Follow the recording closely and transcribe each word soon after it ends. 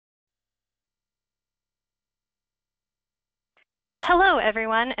Hello,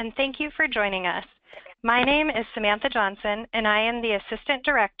 everyone, and thank you for joining us. My name is Samantha Johnson, and I am the Assistant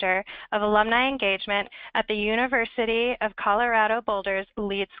Director of Alumni Engagement at the University of Colorado Boulder's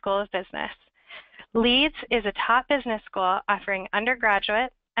Leeds School of Business. Leeds is a top business school offering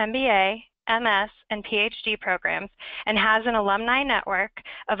undergraduate, MBA, MS, and PhD programs, and has an alumni network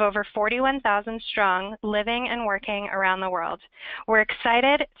of over 41,000 strong living and working around the world. We're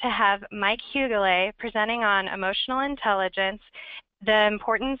excited to have Mike Huguley presenting on emotional intelligence, the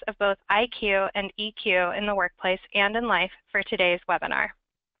importance of both IQ and EQ in the workplace and in life for today's webinar.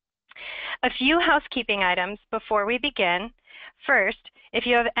 A few housekeeping items before we begin. First, if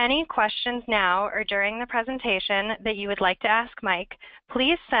you have any questions now or during the presentation that you would like to ask Mike,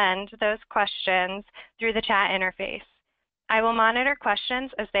 please send those questions through the chat interface. I will monitor questions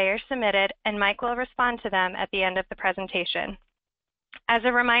as they are submitted, and Mike will respond to them at the end of the presentation. As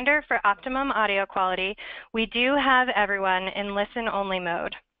a reminder, for optimum audio quality, we do have everyone in listen-only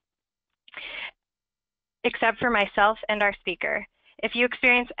mode, except for myself and our speaker. If you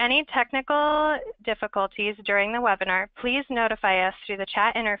experience any technical difficulties during the webinar, please notify us through the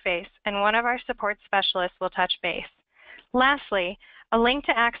chat interface, and one of our support specialists will touch base. Lastly, a link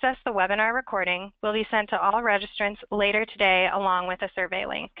to access the webinar recording will be sent to all registrants later today, along with a survey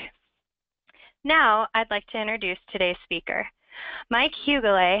link. Now, I'd like to introduce today's speaker. Mike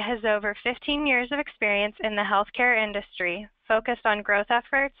Huguley has over 15 years of experience in the healthcare industry, focused on growth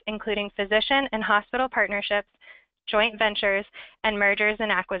efforts, including physician and hospital partnerships, joint ventures, and mergers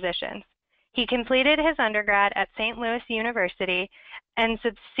and acquisitions. He completed his undergrad at St. Louis University and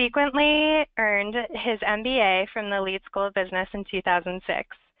subsequently earned his MBA from the Leeds School of Business in 2006.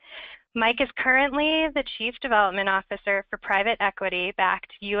 Mike is currently the Chief Development Officer for private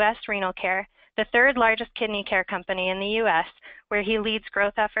equity-backed U.S. Renal Care, the third largest kidney care company in the U.S., where he leads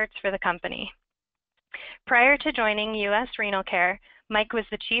growth efforts for the company. Prior to joining U.S. Renal Care, Mike was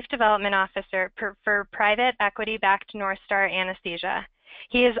the Chief Development Officer for private equity-backed North Star Anesthesia.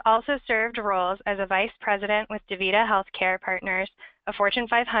 He has also served roles as a Vice President with DaVita Healthcare Partners, a Fortune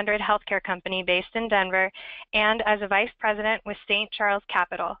 500 healthcare company based in Denver, and as a Vice President with St. Charles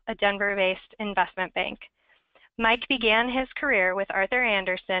Capital, a Denver-based investment bank. Mike began his career with Arthur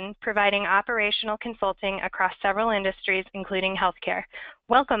Andersen, providing operational consulting across several industries, including healthcare.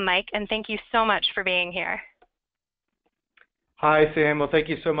 Welcome, Mike, and thank you so much for being here. Hi, Sam. Well, thank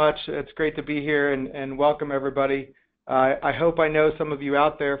you so much. It's great to be here, and welcome, everybody. I hope I know some of you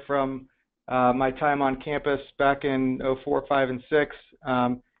out there from my time on campus back in 04, 5, and 6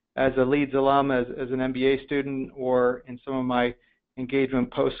 as a Leeds alum, as an MBA student, or in some of my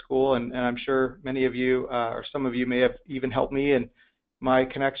engagement post-school, and I'm sure many of you, or some of you may have even helped me in my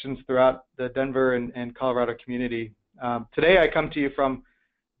connections throughout the Denver and Colorado community. Today I come to you from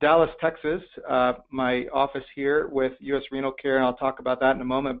Dallas, Texas, my office here with U.S. Renal Care, and I'll talk about that in a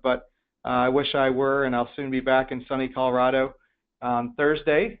moment, but I wish I were, and I'll soon be back in sunny Colorado on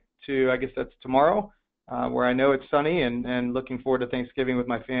Thursday I guess that's tomorrow, where I know it's sunny, and looking forward to Thanksgiving with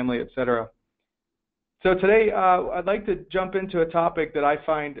my family, etc. So today I'd like to jump into a topic that I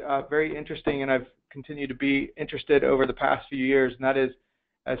find very interesting, and I've continued to be interested over the past few years, and that is,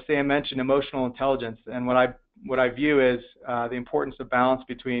 as Sam mentioned, emotional intelligence, and what I view as the importance of balance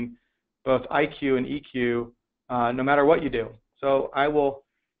between both IQ and EQ, no matter what you do. So I will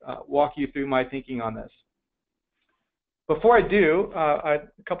walk you through my thinking on this. Before I do, a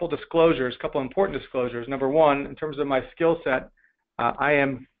couple important disclosures. Number one, in terms of my skill set, I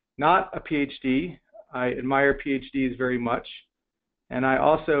am not a PhD. I admire PhDs very much, and I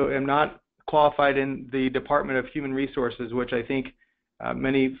also am not qualified in the Department of Human Resources, which I think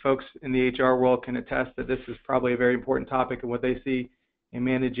many folks in the HR world can attest that this is probably a very important topic and what they see in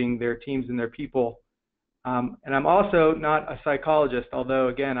managing their teams and their people. And I'm also not a psychologist, although,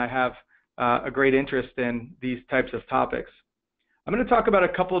 again, I have a great interest in these types of topics. I'm going to talk about a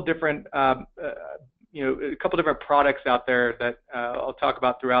couple of different, a couple different products out there that I'll talk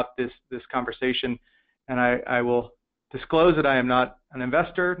about throughout this conversation, and I will disclose that I am not an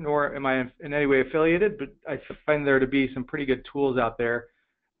investor, nor am I in any way affiliated, but I find there to be some pretty good tools out there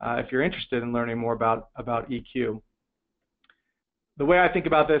if you're interested in learning more about EQ. The way I think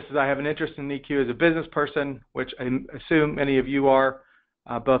about this is I have an interest in EQ as a business person, which I assume many of you are,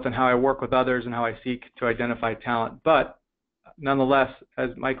 both in how I work with others and how I seek to identify talent. But nonetheless, as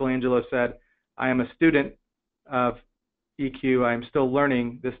Michelangelo said, I am a student of EQ. I am still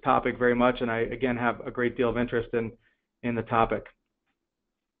learning this topic very much, and I, again, have a great deal of interest in the topic.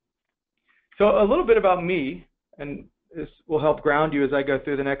 So a little bit about me, and this will help ground you as I go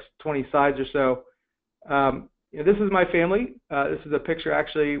through the next 20 slides or so. This is my family. This is a picture,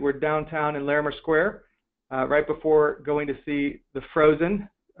 actually, we're downtown in Larimer Square. right before going to see the Frozen.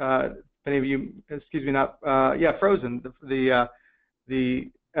 Many of you, excuse me, Frozen,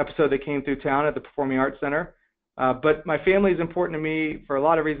 the episode that came through town at the Performing Arts Center. But my family is important to me for a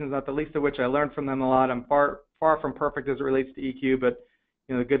lot of reasons, not the least of which I learned from them a lot. I'm far from perfect as it relates to EQ, but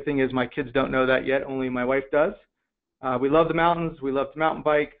the good thing is my kids don't know that yet. Only my wife does. We love the mountains. We love to mountain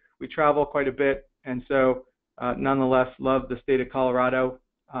bike. We travel quite a bit, and so nonetheless love the state of Colorado.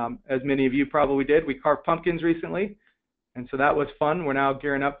 As many of you probably did, we carved pumpkins recently, and so that was fun. We're now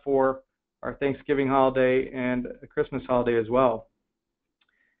gearing up for our Thanksgiving holiday and a Christmas holiday as well.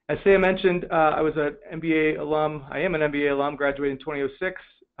 As Sam mentioned, I was an MBA alum. I am an MBA alum, graduated in 2006.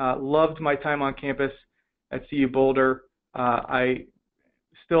 Loved my time on campus at CU Boulder. I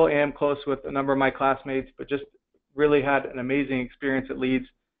still am close with a number of my classmates, but just really had an amazing experience at Leeds,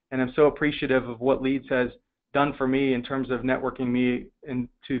 and I'm so appreciative of what Leeds has done for me in terms of networking me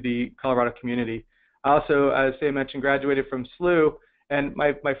into the Colorado community. I also, as Sam mentioned, graduated from SLU, and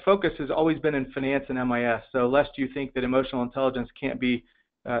my focus has always been in finance and MIS. So lest you think that emotional intelligence can't be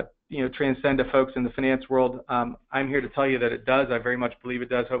transcend to folks in the finance world, I'm here to tell you that it does. I very much believe it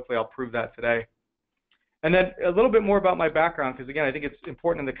does. Hopefully I'll prove that today. And then a little bit more about my background, because again, I think it's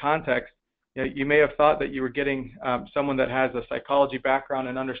important in the context. You may have thought that you were getting someone that has a psychology background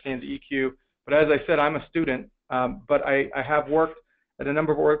and understands EQ, but as I said, I'm a student, but I have worked at a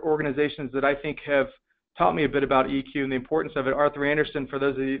number of organizations that I think have taught me a bit about EQ and the importance of it. Arthur Andersen, for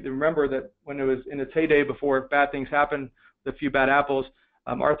those of you that remember that when it was in its heyday before bad things happened, with a few bad apples,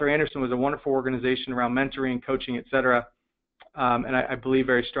 Arthur Andersen was a wonderful organization around mentoring, coaching, et cetera. And I believe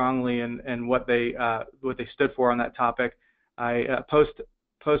very strongly in what they stood for on that topic. I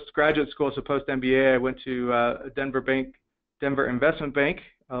post-graduate school, so post-MBA, I went to Denver Investment Bank,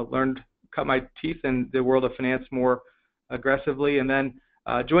 cut my teeth in the world of finance more aggressively, and then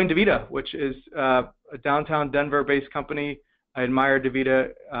joined DaVita, which is a downtown Denver-based company. I admire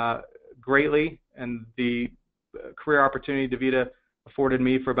DaVita greatly, and the career opportunity DaVita afforded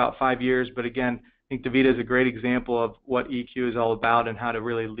me for about 5 years. But again, I think DaVita is a great example of what EQ is all about and how to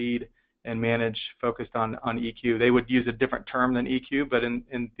really lead and manage focused on EQ. They would use a different term than EQ, but in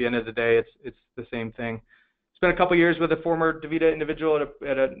the end of the day, it's the same thing. Spent a couple years with a former DaVita individual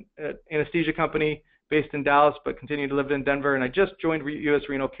at an anesthesia company based in Dallas, but continued to live in Denver. And I just joined U.S.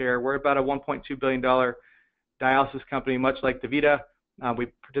 Renal Care. We're about a $1.2 billion dialysis company, much like DaVita. We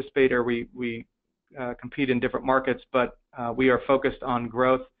participate or we compete in different markets, but we are focused on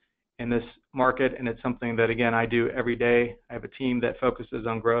growth in this market, and it's something that, again, I do every day. I have a team that focuses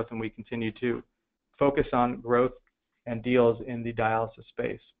on growth, and we continue to focus on growth and deals in the dialysis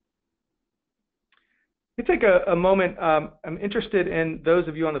space. Let me take a moment. I'm interested in those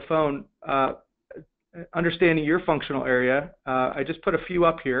of you on the phone understanding your functional area. I just put a few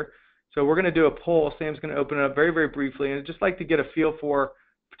up here. So we're going to do a poll. Sam's going to open it up very, very briefly, and I'd just like to get a feel for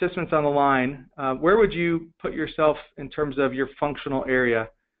participants on the line. Where would you put yourself in terms of your functional area?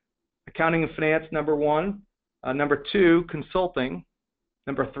 Accounting and finance, number 1. Number 2, consulting.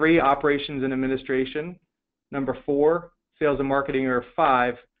 Number 3, operations and administration. Number 4, sales and marketing, or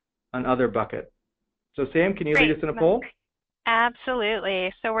 5, an other bucket. So Sam, can you lead us in a poll?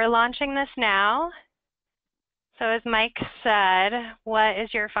 Absolutely. So we're launching this now. So as Mike said, what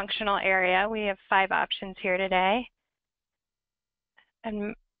is your functional area? We have 5 options here today.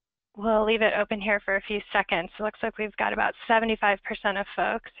 And we'll leave it open here for a few seconds. It looks like we've got about 75% of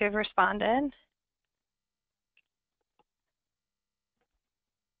folks who have responded.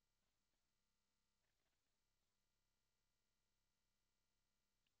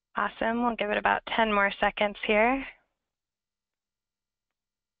 Awesome. We'll give it about 10 more seconds here.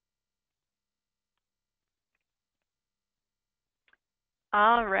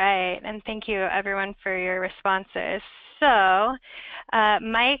 All right, and thank you everyone for your responses. So,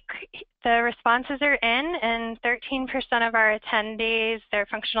 Mike, the responses are in, and 13% of our attendees, their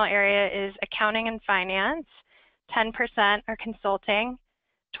functional area is accounting and finance, 10% are consulting,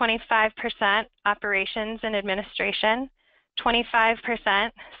 25% operations and administration,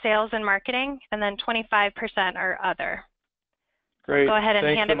 25% sales and marketing, and then 25% are other. Great. Go ahead and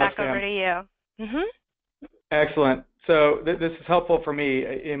Thanks hand so it back much, over Sam. to you. Excellent. So this is helpful for me.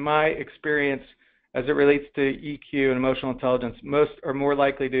 In my experience, as it relates to EQ and emotional intelligence, most are more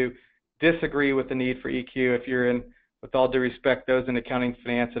likely to disagree with the need for EQ if you're in, with all due respect, those in accounting,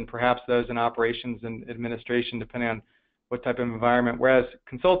 finance, and perhaps those in operations and administration, depending on what type of environment. Whereas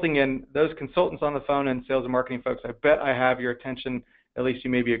consulting and those consultants on the phone and sales and marketing folks, I bet I have your attention. At least you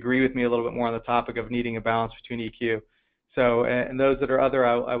maybe agree with me a little bit more on the topic of needing a balance between EQ. So, and those that are other,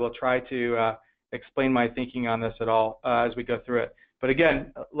 I will try to explain my thinking on this at all as we go through it. But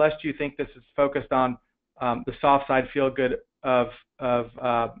again, lest you think this is focused on the soft side feel good of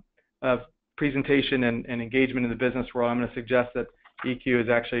presentation and engagement in the business world, I'm going to suggest that EQ is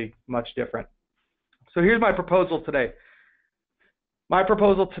actually much different. So here's my proposal today. My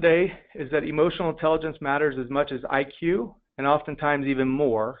proposal today is that emotional intelligence matters as much as IQ, and oftentimes even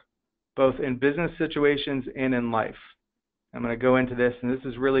more, both in business situations and in life. I'm going to go into this, and this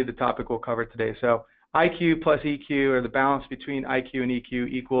is really the topic we'll cover today. So IQ plus EQ, or the balance between IQ and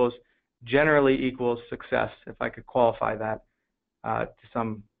EQ, generally equals success, if I could qualify that to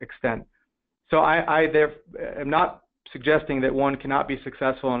some extent. So I am not suggesting that one cannot be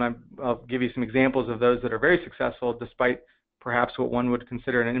successful, and I'll give you some examples of those that are very successful despite perhaps what one would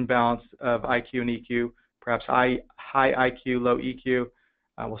consider an imbalance of IQ and EQ, perhaps high IQ, low EQ.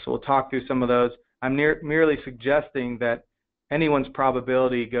 So we'll talk through some of those. I'm merely suggesting that anyone's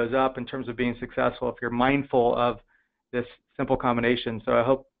probability goes up in terms of being successful if you're mindful of this simple combination. So I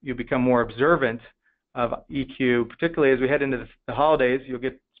hope you become more observant of EQ, particularly as we head into the holidays. You'll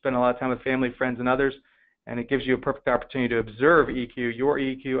get to spend a lot of time with family, friends, and others, and it gives you a perfect opportunity to observe EQ, your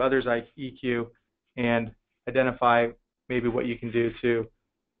EQ, others' EQ, and identify maybe what you can do to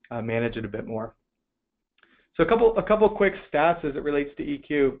manage it a bit more. So a couple quick stats as it relates to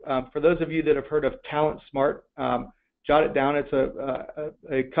EQ. For those of you that have heard of Talent Smart, jot it down. It's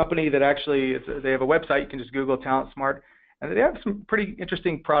a company that actually, they have a website. You can just Google Talent Smart, and they have some pretty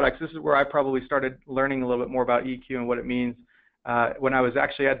interesting products. This is where I probably started learning a little bit more about EQ and what it means. When I was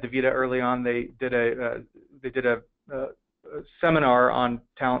actually at DaVita early on, they did a seminar on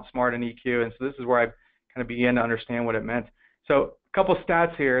Talent Smart and EQ, and so this is where I kind of began to understand what it meant. So a couple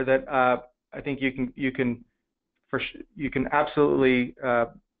stats here that I think you can absolutely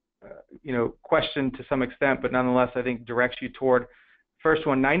question to some extent, but nonetheless I think directs you toward. First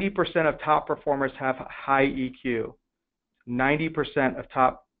one, 90% of top performers have high EQ. 90% of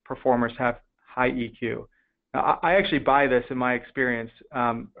top performers have high EQ. Now, I actually buy this in my experience,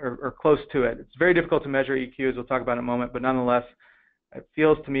 or close to it. It's very difficult to measure EQ, as we'll talk about in a moment, but nonetheless, it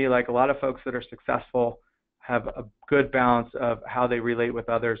feels to me like a lot of folks that are successful have a good balance of how they relate with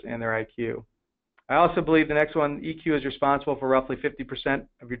others and their IQ. I also believe the next one, EQ is responsible for roughly 50%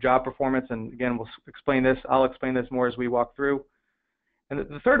 of your job performance, and again, we'll explain this. I'll explain this more as we walk through. And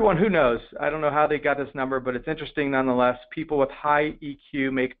the third one, who knows? I don't know how they got this number, but it's interesting nonetheless. People with high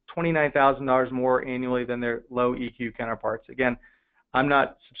EQ make $29,000 more annually than their low EQ counterparts. Again, I'm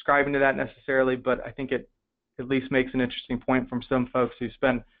not subscribing to that necessarily, but I think it at least makes an interesting point from some folks who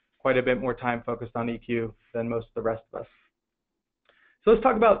spend quite a bit more time focused on EQ than most of the rest of us. So let's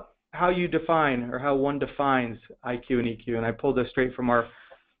talk about how you define, or how one defines, IQ and EQ. And I pulled this straight from our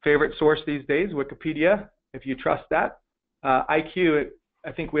favorite source these days, Wikipedia, if you trust that. IQ,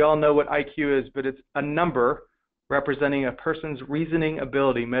 I think we all know what IQ is, but it's a number representing a person's reasoning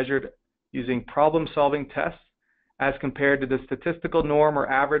ability measured using problem-solving tests as compared to the statistical norm or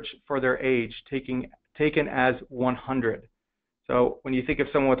average for their age, taken as 100. So when you think of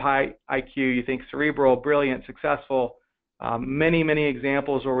someone with high IQ, you think cerebral, brilliant, successful. Many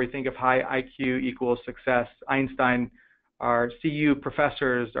examples where we think of high IQ equals success. Einstein, our CU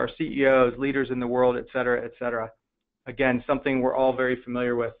professors, our CEOs, leaders in the world, et cetera, et cetera. Again, something we're all very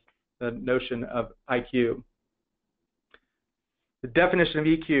familiar with, the notion of IQ. The definition of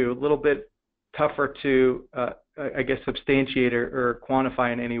EQ, a little bit tougher to, I guess, substantiate or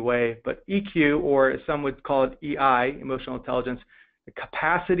quantify in any way, but EQ, or as some would call it EI, emotional intelligence, the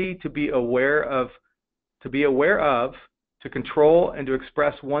capacity to be aware of, to control and to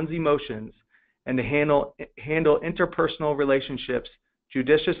express one's emotions, and to handle interpersonal relationships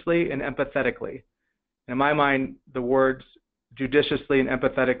judiciously and empathetically. In my mind, the words judiciously and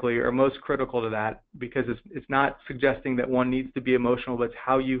empathetically are most critical to that, because it's not suggesting that one needs to be emotional, but it's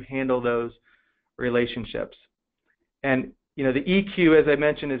how you handle those relationships. And the EQ, as I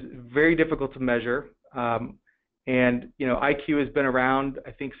mentioned, is very difficult to measure. And IQ has been around,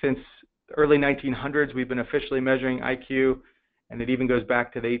 I think, since the early 1900s. We've been officially measuring IQ, and it even goes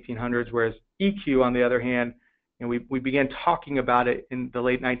back to the 1800s. Whereas EQ, on the other hand, we began talking about it in the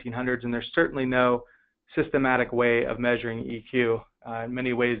late 1900s, and there's certainly no systematic way of measuring EQ. In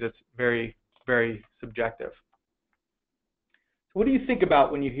many ways, it's very, very subjective. So what do you think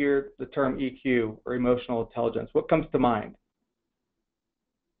about when you hear the term EQ, or emotional intelligence? What comes to mind?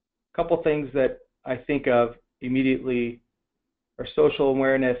 A couple things that I think of immediately are social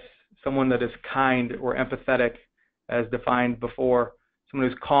awareness, someone that is kind or empathetic, as defined before, someone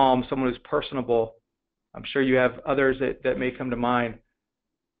who's calm, someone who's personable. I'm sure you have others that may come to mind.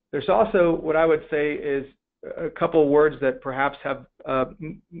 There's also what I would say is a couple words that perhaps have a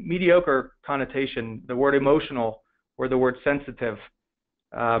mediocre connotation, the word emotional or the word sensitive.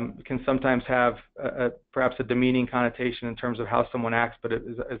 can sometimes have perhaps a demeaning connotation in terms of how someone acts. But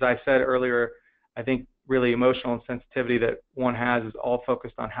as I said earlier, I think really emotional insensitivity that one has is all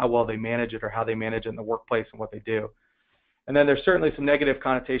focused on how well they manage it or how they manage it in the workplace and what they do. And then there's certainly some negative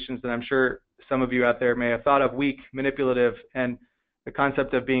connotations that I'm sure some of you out there may have thought of: weak, manipulative, and the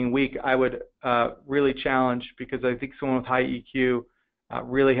concept of being weak I would really challenge, because I think someone with high EQ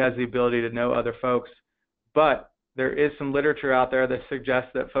really has the ability to know other folks. But there is some literature out there that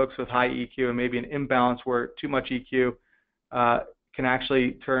suggests that folks with high EQ and maybe an imbalance where too much EQ can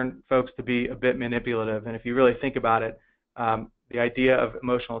actually turn folks to be a bit manipulative. And if you really think about it, the idea of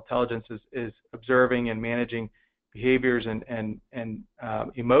emotional intelligence is observing and managing behaviors and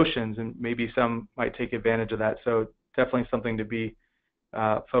emotions, and maybe some might take advantage of that. So definitely something to be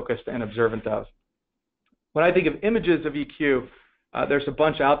focused and observant of. When I think of images of EQ, there's a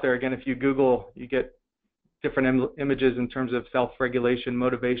bunch out there. Again, if you Google, you get different images in terms of self-regulation,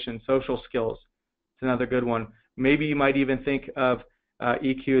 motivation, social skills. It's another good one. Maybe you might even think of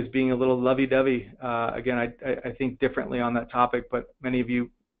EQ as being a little lovey-dovey. Again, I think differently on that topic, but many of you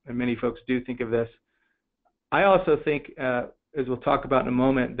and many folks do think of this. I also think, as we'll talk about in a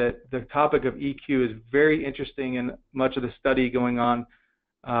moment, that the topic of EQ is very interesting in much of the study going on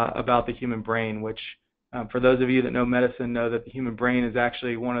about the human brain, which for those of you that know medicine know that the human brain is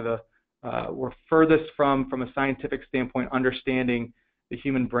actually one of the, we're furthest from a scientific standpoint, understanding the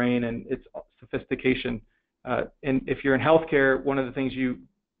human brain and its sophistication. And if you're in healthcare, one of the things you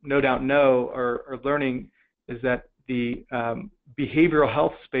no doubt know or are learning is that the behavioral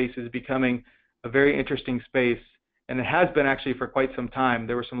health space is becoming a very interesting space, and it has been actually for quite some time.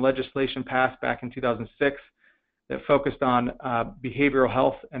 There was some legislation passed back in 2006 that focused on behavioral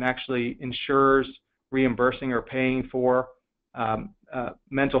health and actually insurers reimbursing or paying for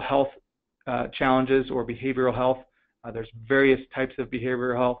mental health challenges or behavioral health. There's various types of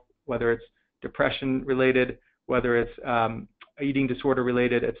behavioral health, whether it's depression related, whether it's eating disorder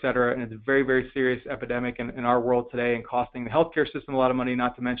related, et cetera. And it's a very, very serious epidemic in our world today and costing the healthcare system a lot of money,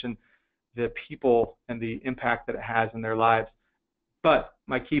 not to mention the people and the impact that it has in their lives. But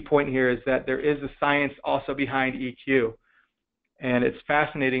my key point here is that there is a science also behind EQ, and it's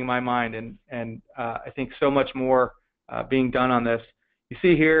fascinating in my mind, and I think so much more being done on this. You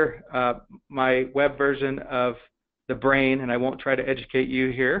see here my web version of the brain, and I won't try to educate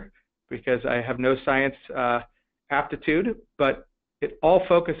you here because I have no science aptitude, but it all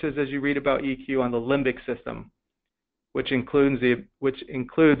focuses, as you read about EQ, on the limbic system, which includes the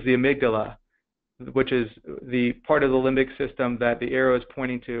amygdala, which is the part of the limbic system that the arrow is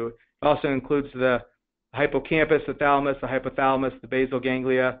pointing to. It also includes the hippocampus, the thalamus, the hypothalamus, the basal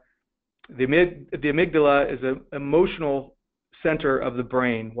ganglia. The amygdala is an emotional center of the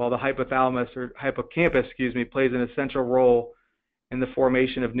brain, while the hypothalamus or hippocampus, plays an essential role in the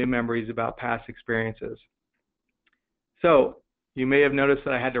formation of new memories about past experiences. So you may have noticed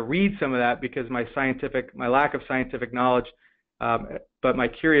that I had to read some of that because my lack of scientific knowledge, but my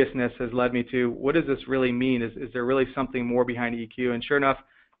curiousness has led me to, what does this really mean? Is there really something more behind EQ? And sure enough,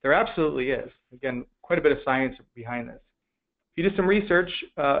 there absolutely is. Again, quite a bit of science behind this. If you do some research,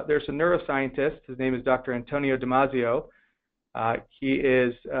 there's a neuroscientist. His name is Dr. Antonio Damasio. He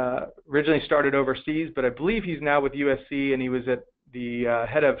is originally started overseas, but I believe he's now with USC, and he was at the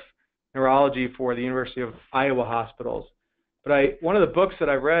head of neurology for the University of Iowa hospitals. But one of the books that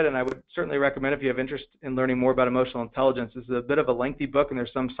I've read, and I would certainly recommend if you have interest in learning more about emotional intelligence, this is a bit of a lengthy book, and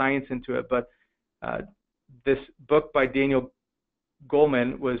there's some science into it, but this book by Daniel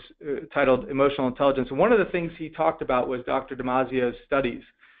Goleman was titled Emotional Intelligence. And one of the things he talked about was Dr. Damasio's studies.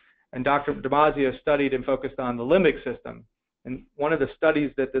 And Dr. Damasio studied and focused on the limbic system. And one of the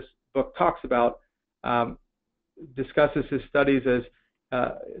studies that this book talks about discusses his studies as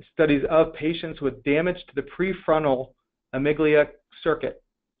studies of patients with damage to the prefrontal amygdala circuit,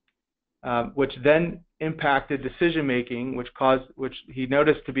 which then impacted decision making, which he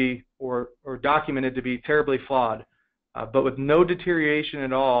noticed to be or documented to be terribly flawed, but with no deterioration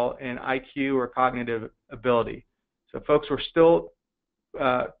at all in IQ or cognitive ability. So folks were still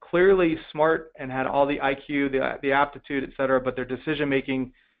clearly smart and had all the IQ, the aptitude, et cetera, but their decision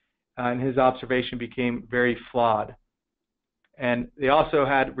making in his observation became very flawed. And they also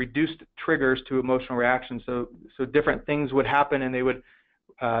had reduced triggers to emotional reactions. So different things would happen, and they would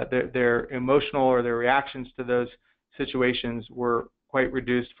their emotional or their reactions to those situations were quite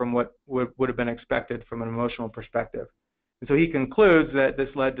reduced from what would have been expected from an emotional perspective. And so he concludes that this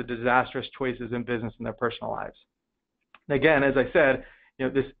led to disastrous choices in business and their personal lives. And again, as I said,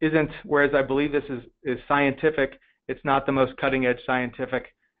 this isn't, whereas I believe this is scientific, it's not the most cutting-edge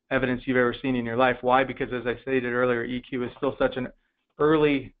scientific evidence you've ever seen in your life. Why? Because as I stated earlier, EQ is still such an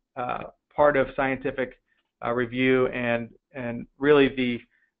early part of scientific review, and really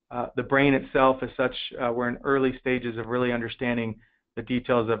the brain itself is such, we're in early stages of really understanding the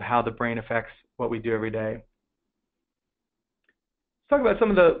details of how the brain affects what we do every day. Let's talk about some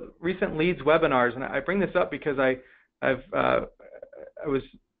of the recent LEADS webinars, and I bring this up because I was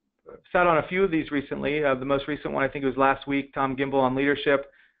sat on a few of these recently. The most recent one, I think it was last week, Tom Gimbel on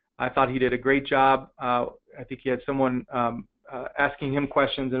leadership. I thought he did a great job. I think he had someone asking him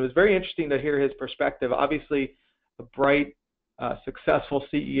questions, and it was very interesting to hear his perspective. Obviously, a bright, successful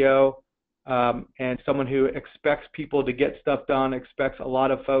CEO, and someone who expects people to get stuff done, expects a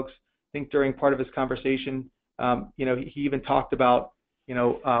lot of folks. I think during part of his conversation, he even talked about,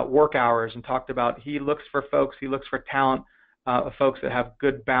 work hours, and talked about he looks for talent, folks that have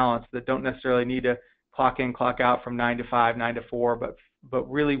good balance, that don't necessarily need to clock in, clock out from 9 to 5, 9 to 4,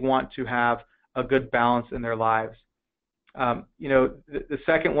 but really want to have a good balance in their lives. The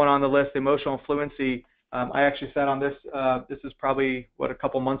second one on the list, emotional fluency, I actually sat on this. This is probably, a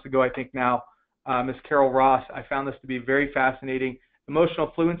couple months ago, I think now, Ms. Carol Ross. I found this to be very fascinating.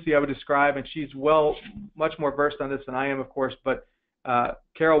 Emotional fluency, I would describe, and she's much more versed on this than I am, of course, but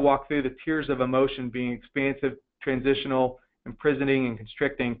Carol walked through the tiers of emotion being expansive, transitional, imprisoning, and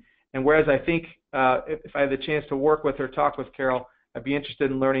constricting. And whereas I think if I had the chance to work with her, talk with Carol, I'd be interested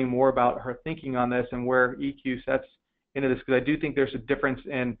in learning more about her thinking on this and where EQ sets into this, because I do think there's a difference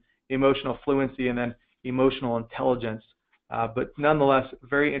in emotional fluency and then emotional intelligence. But nonetheless,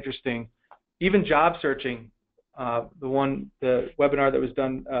 very interesting. Even job searching, the webinar that was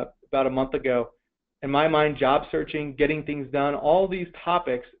done about a month ago, in my mind, job searching, getting things done, all these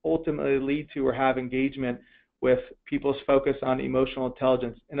topics ultimately lead to or have engagement with people's focus on emotional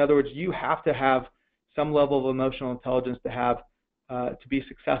intelligence. In other words, you have to have some level of emotional intelligence to be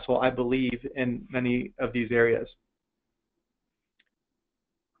successful, I believe, in many of these areas.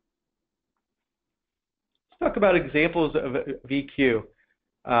 Let's talk about examples of EQ.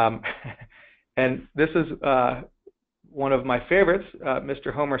 And this is one of my favorites,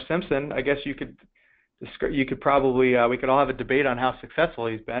 Mr. Homer Simpson. I guess you could probably, we could all have a debate on how successful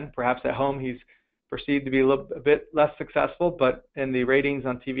he's been. Perhaps at home he's perceived to be a bit less successful, but in the ratings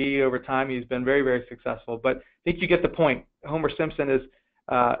on TV over time, he's been very, very successful. But I think you get the point. Homer Simpson is,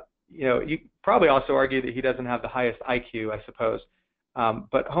 you probably also argue that he doesn't have the highest IQ, I suppose.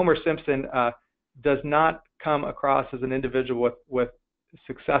 But Homer Simpson does not come across as an individual with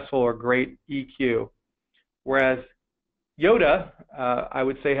successful or great EQ, whereas Yoda, I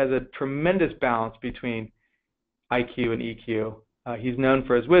would say, has a tremendous balance between IQ and EQ. He's known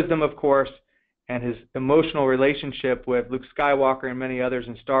for his wisdom, of course, and his emotional relationship with Luke Skywalker and many others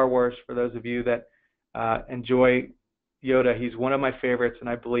in Star Wars. For those of you that enjoy Yoda, he's one of my favorites, and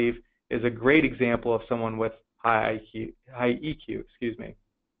I believe is a great example of someone with high EQ.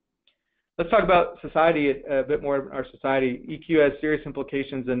 Let's talk about society a bit more in our society. EQ has serious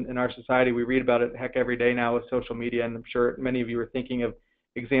implications in our society. We read about it, heck, every day now with social media, and I'm sure many of you are thinking of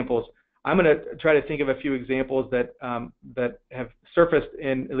examples. I'm going to try to think of a few examples that have surfaced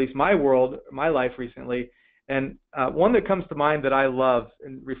in at least my world, my life recently. And one that comes to mind that I love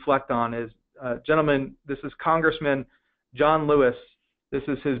and reflect on is, gentlemen, this is Congressman John Lewis. This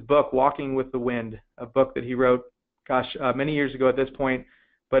is his book, Walking with the Wind, a book that he wrote, many years ago at this point.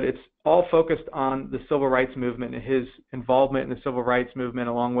 But it's all focused on the civil rights movement and his involvement in the civil rights movement,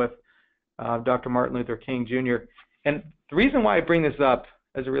 along with Dr. Martin Luther King Jr. And the reason why I bring this up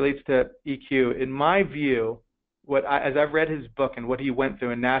as it relates to EQ, in my view, as I've read his book and what he went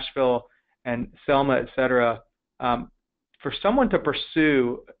through in Nashville and Selma, et cetera, for someone to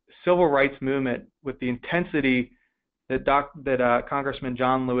pursue civil rights movement with the intensity that Congressman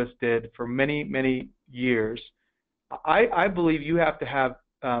John Lewis did for many, many years, I believe you have to have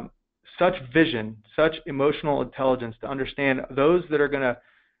such vision, such emotional intelligence to understand those that are going to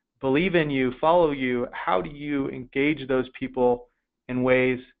believe in you, follow you. How do you engage those people in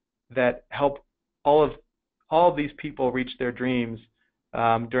ways that help all of these people reach their dreams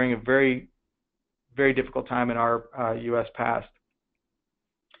during a very, very difficult time in our U.S. past?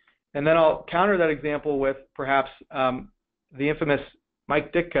 And then I'll counter that example with perhaps the infamous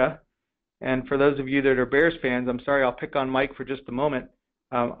Mike Ditka. And for those of you that are Bears fans, I'm sorry, I'll pick on Mike for just a moment.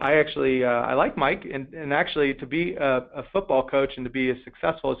 I like Mike, and actually to be a football coach and to be as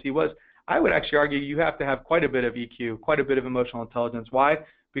successful as he was, I would actually argue you have to have quite a bit of EQ, quite a bit of emotional intelligence. Why?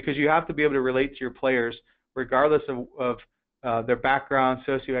 Because you have to be able to relate to your players regardless of their background,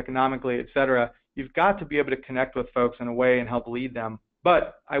 socioeconomically, et cetera. You've got to be able to connect with folks in a way and help lead them.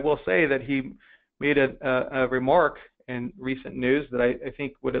 But I will say that he made a remark in recent news that I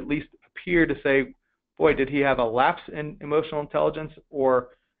think would at least appear to say, boy, did he have a lapse in emotional intelligence, or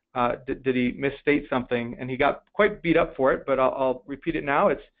did he misstate something? And he got quite beat up for it, but I'll repeat it now.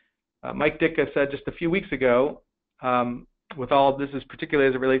 It's Mike Ditka said just a few weeks ago, with all this is particularly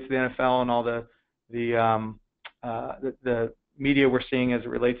as it relates to the NFL and all the media we're seeing as it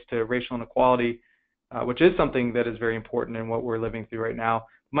relates to racial inequality, which is something that is very important in what we're living through right now.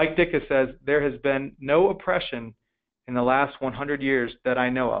 Mike Ditka says, there has been no oppression in the last 100 years that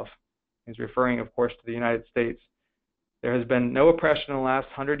I know of. He's referring, of course, to the United States. There has been no oppression in the last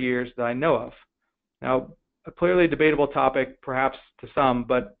 100 years that I know of. Now, a clearly debatable topic, perhaps to some,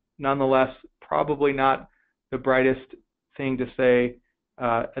 but nonetheless, probably not the brightest thing to say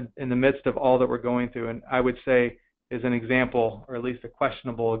in the midst of all that we're going through, and I would say is an example, or at least a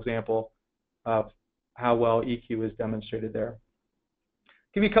questionable example, of how well EQ is demonstrated there.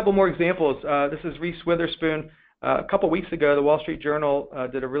 Give you a couple more examples. This is Reese Witherspoon. A couple weeks ago, the Wall Street Journal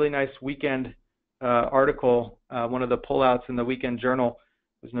did a really nice weekend article. One of the pullouts in the Weekend Journal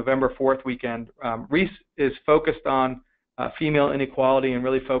was November 4th weekend. Reese is focused on female inequality and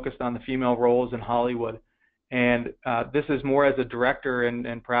really focused on the female roles in Hollywood. And this is more as a director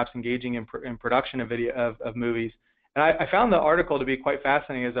and perhaps engaging in production of movies. And I found the article to be quite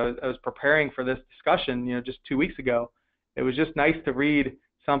fascinating as I was preparing for this discussion, just 2 weeks ago. It was just nice to read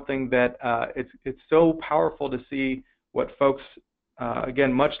something that it's so powerful to see what folks,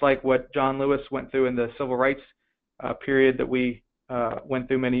 again, much like what John Lewis went through in the civil rights period that we went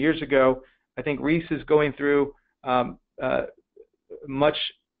through many years ago. I think Reese is going through much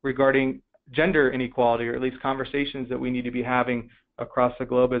regarding gender inequality, or at least conversations that we need to be having across the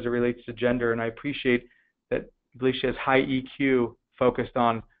globe as it relates to gender. And I appreciate that I believe she has high EQ focused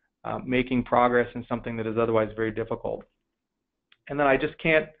on making progress in something that is otherwise very difficult. And then I just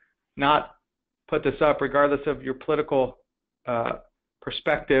can't not put this up, regardless of your political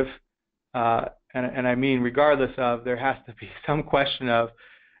perspective, and I mean regardless of, there has to be some question of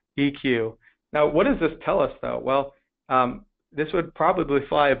EQ. Now, what does this tell us, though? Well, this would probably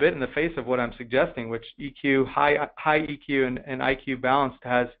fly a bit in the face of what I'm suggesting, which EQ, high EQ and IQ balanced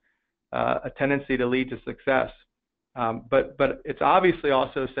has a tendency to lead to success. But it's obviously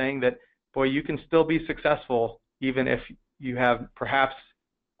also saying that, boy, you can still be successful even if you have perhaps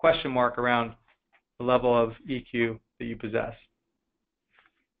question mark around the level of EQ that you possess.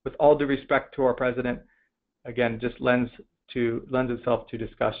 With all due respect to our president, again, just lends itself to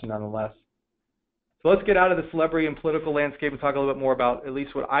discussion nonetheless. So let's get out of the celebrity and political landscape and talk a little bit more about at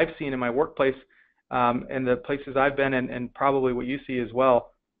least what I've seen in my workplace and the places I've been and probably what you see as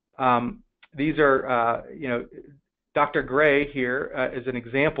well. These are, Dr. Gray here is an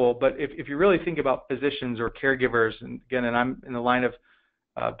example, but if you really think about physicians or caregivers, and again, and I'm in the line of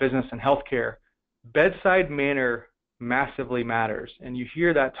business and healthcare, bedside manner massively matters, and you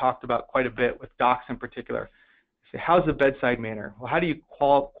hear that talked about quite a bit with docs in particular. Say, how's the bedside manner? Well, how do you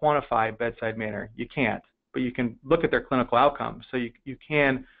quantify bedside manner? You can't, but you can look at their clinical outcomes, so you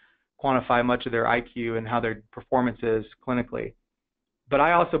can quantify much of their IQ and how their performance is clinically. But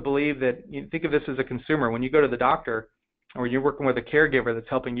I also believe that, you think of this as a consumer. When you go to the doctor or you're working with a caregiver that's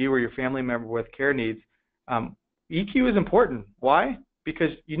helping you or your family member with care needs, EQ is important. Why?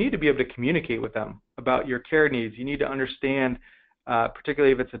 Because you need to be able to communicate with them about your care needs. You need to understand,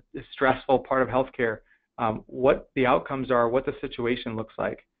 particularly if it's a stressful part of healthcare, what the outcomes are, what the situation looks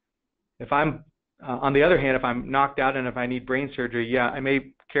like. If I'm, on the other hand, if I'm knocked out and if I need brain surgery, yeah, I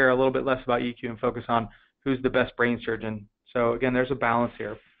may care a little bit less about EQ and focus on who's the best brain surgeon. So again, there's a balance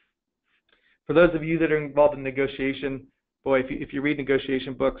here. For those of you that are involved in negotiation, boy, if you read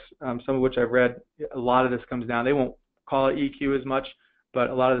negotiation books, some of which I've read, a lot of this comes down. They won't call it EQ as much, but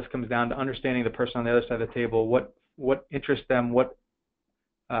a lot of this comes down to understanding the person on the other side of the table, what interests them, what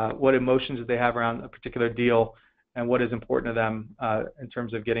emotions do they have around a particular deal, and what is important to them in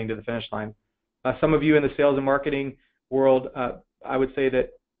terms of getting to the finish line. Some of you in the sales and marketing world, I would say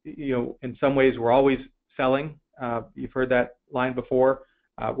that, in some ways we're always selling. You've heard that line before,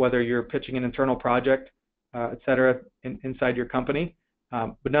 whether you're pitching an internal project, et cetera, inside your company.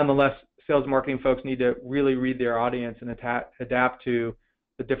 But nonetheless, sales and marketing folks need to really read their audience and adapt to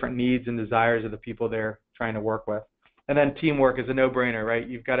the different needs and desires of the people they're trying to work with. And then teamwork is a no-brainer, right?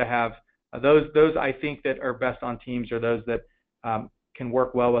 You've got to have those I think that are best on teams are those that can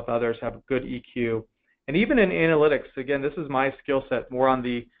work well with others, have good EQ. And even in analytics, again, this is my skill set more on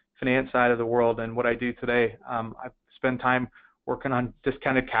the finance side of the world and what I do today. I spend time working on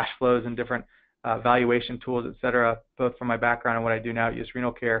discounted cash flows and different valuation tools, et cetera, both from my background and what I do now at US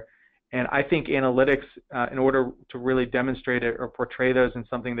Renal Care. And I think analytics, in order to really demonstrate it or portray those in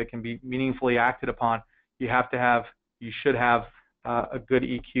something that can be meaningfully acted upon, you should have a good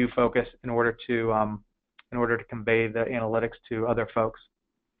EQ focus in order to in order to convey the analytics to other folks.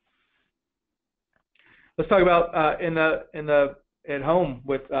 Let's talk about at home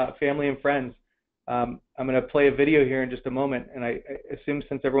with family and friends. I'm going to play a video here in just a moment, and I assume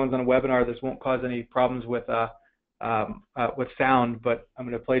since everyone's on a webinar, this won't cause any problems with sound, but I'm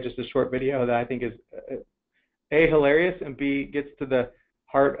going to play just a short video that I think is A, hilarious, and B, gets to the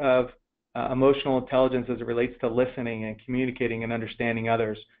heart of emotional intelligence as it relates to listening and communicating and understanding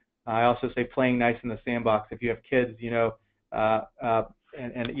others. I also say playing nice in the sandbox. If you have kids, you know,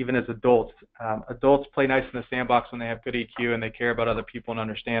 and even as adults, adults play nice in the sandbox when they have good EQ and they care about other people and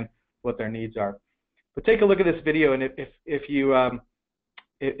understand what their needs are. But take a look at this video, and if you have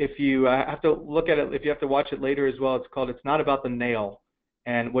to look at it, if you have to watch it later as well, it's called "It's Not About the Nail."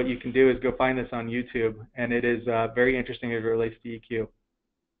 And what you can do is go find this on YouTube, and it is very interesting as it relates to EQ.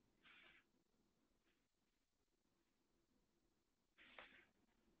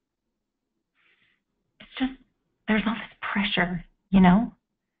 It's just, there's all this pressure, you know?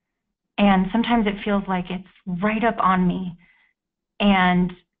 And sometimes it feels like it's right up on me,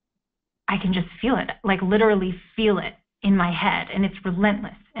 and I can just feel it, like literally feel it in my head, and it's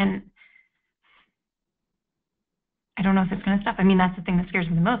relentless. And I don't know if it's going to stop. I mean, that's the thing that scares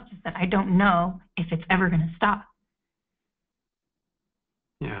me the most, is that I don't know if it's ever going to stop.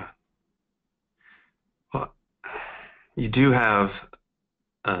 Yeah. Well, you do have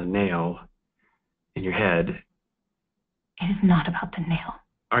a nail in your head. It is not about the nail.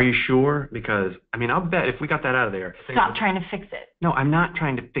 Are you sure? Because, I mean, I'll bet if we got that out of there. Stop trying to fix it. No, I'm not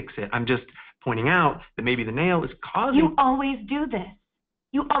trying to fix it. I'm just pointing out that maybe the nail is causing... You always do this.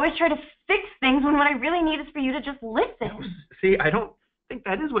 You always try to fix things when what I really need is for you to just listen. See, I don't think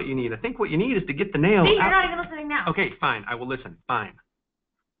that is what you need. I think what you need is to get the nail See, out. you're not even listening now. Okay, fine. I will listen. Fine.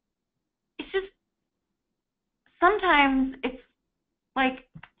 It's just, sometimes it's like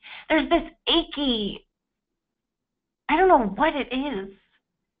there's this achy, I don't know what it is.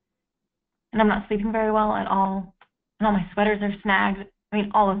 And I'm not sleeping very well at all. And all my sweaters are snagged. I mean,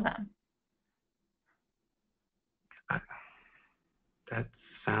 all of them. That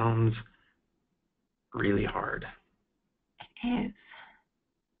sounds really hard. It is.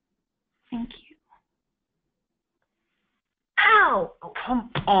 Thank you. Ow! Oh,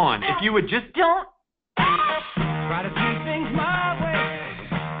 come on. If you would just... Don't. Try to do things my way,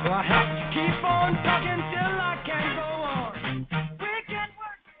 so I have to keep on talking till I can go on. We can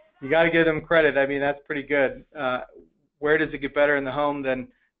work it. You got to give them credit. I mean, that's pretty good. Where does it get better in the home than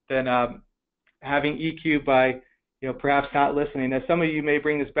having EQ by, you know, perhaps not listening? Now, some of you may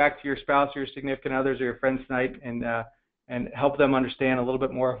bring this back to your spouse or your significant others or your friends tonight, and help them understand a little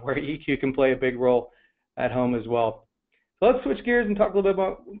bit more where EQ can play a big role at home as well. So let's switch gears and talk a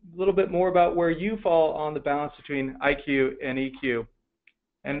little bit more about where you fall on the balance between IQ and EQ.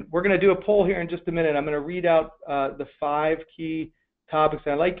 And we're going to do a poll here in just a minute. I'm going to read out the 5 key topics.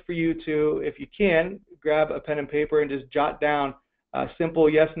 I'd like for you to, if you can, grab a pen and paper and just jot down simple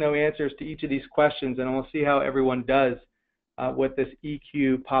yes/no answers to each of these questions, and we'll see how everyone does with this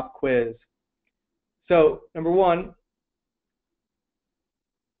EQ pop quiz. So, number 1,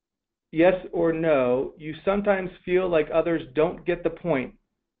 yes or no, you sometimes feel like others don't get the point,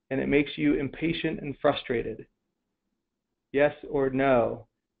 and it makes you impatient and frustrated. Yes or no.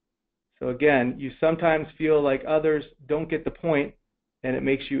 So again, you sometimes feel like others don't get the point, and it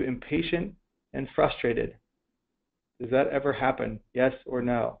makes you impatient and frustrated. Does that ever happen? Yes or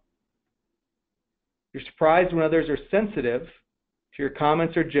no? You're surprised when others are sensitive to your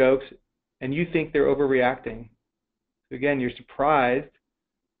comments or jokes, and you think they're overreacting. So again, you're surprised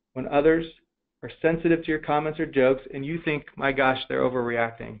when others are sensitive to your comments or jokes, and you think, my gosh, they're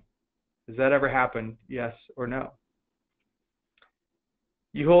overreacting. Does that ever happen? Yes or no?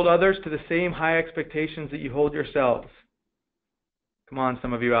 You hold others to the same high expectations that you hold yourselves. Come on,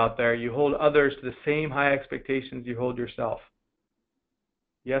 some of you out there. You hold others to the same high expectations you hold yourself.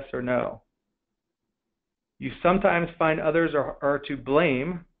 Yes or no? You sometimes find others are to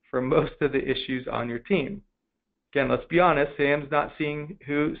blame for most of the issues on your team. Again, let's be honest. Sam's not seeing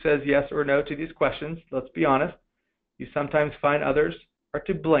who says yes or no to these questions. Let's be honest. You sometimes find others are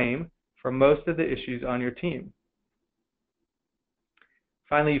to blame for most of the issues on your team.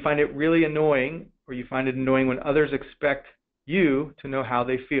 Finally, you find it really annoying, or you find it annoying when others expect you to know how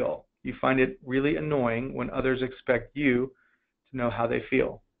they feel. You find it really annoying when others expect you to know how they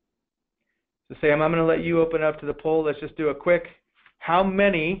feel. So Sam, I'm going to let you open up to the poll. Let's just do a quick, how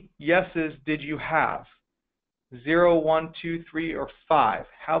many yeses did you have? 0, 1, 2, 3, or 5.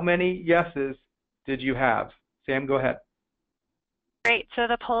 How many yeses did you have? Sam, go ahead. Great, so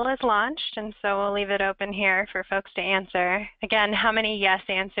the poll is launched, and so we'll leave it open here for folks to answer. Again, how many yes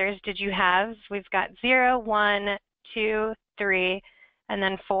answers did you have? We've got 0, 1, 2, 3, and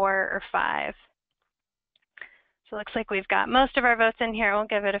then 4 or 5. So it looks like we've got most of our votes in here. We'll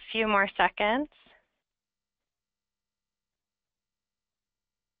give it a few more seconds.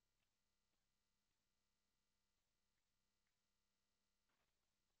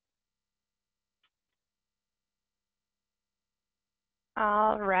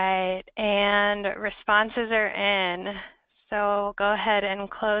 All right, and responses are in. So we'll go ahead and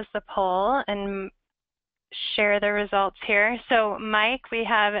close the poll and share the results here. So Mike, we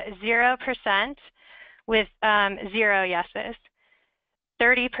have 0% with 0 yeses,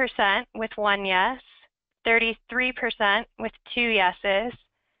 30% with 1 yes, 33% with 2 yeses,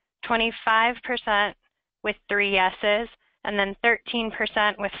 25% with 3 yeses, and then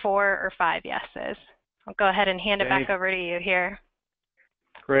 13% with 4 or 5 yeses. I'll go ahead and hand it back over to you here.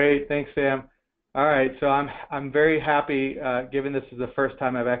 Great, thanks, Sam. All right, so I'm very happy, given this is the first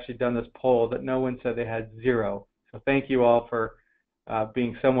time I've actually done this poll, that no one said they had 0. So thank you all for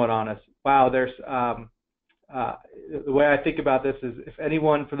being somewhat honest. Wow, there's the way I think about this is, if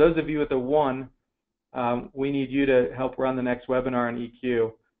anyone, for those of you with a 1, we need you to help run the next webinar on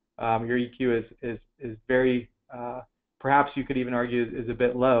EQ. Your EQ is very, perhaps you could even argue is a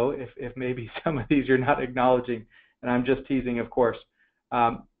bit low if maybe some of these you're not acknowledging, and I'm just teasing, of course.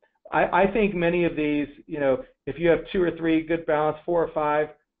 I think many of these, you know, if you have 2 or 3, good balance, 4 or 5,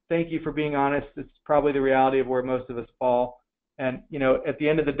 thank you for being honest. It's probably the reality of where most of us fall. And, you know, at the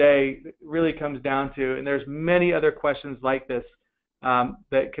end of the day, it really comes down to, and there's many other questions like this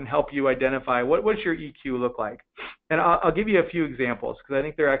that can help you identify what's your EQ look like. And I'll give you a few examples, because I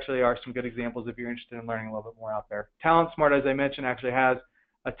think there actually are some good examples if you're interested in learning a little bit more out there. Talent Smart, as I mentioned, actually has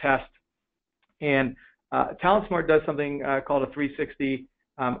a test. And Talent Smart does something called a 360.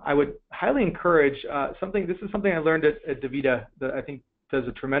 I would highly encourage this is something I learned at DaVita that I think does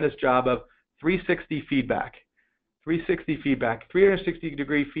a tremendous job of 360 feedback. 360 feedback.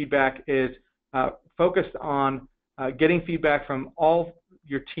 360-degree feedback is focused on getting feedback from all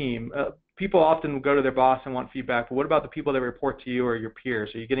your team. People often go to their boss and want feedback, but what about the people that report to you or your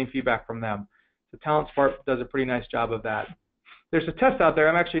peers? Are you getting feedback from them? So Talent Smart does a pretty nice job of that. There's a test out there.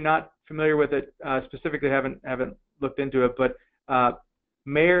 I'm actually not familiar with it specifically. Haven't looked into it, but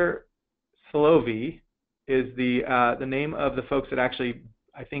Meir Solovey is the name of the folks that actually,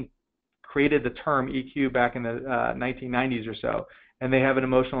 I think, created the term EQ back in the 1990s or so. And they have an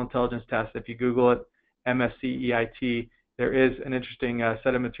emotional intelligence test. If you Google it, MSCEIT, there is an interesting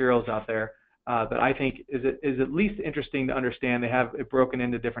set of materials out there that I think is at least interesting to understand. They have it broken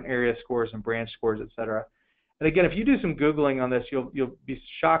into different area scores and branch scores, et cetera. And again, if you do some Googling on this, you'll be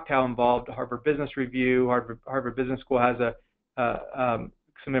shocked how involved Harvard Business Review, Harvard Business School has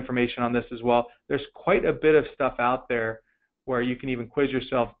some information on this as well. There's quite a bit of stuff out there where you can even quiz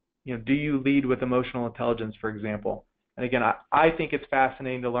yourself. You know, do you lead with emotional intelligence, for example? And again, I think it's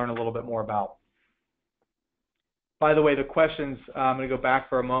fascinating to learn a little bit more about. By the way, the questions, I'm going to go back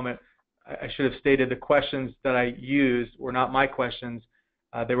for a moment. I should have stated the questions that I used were not my questions.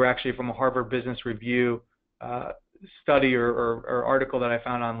 They were actually from a Harvard Business Review study or article that I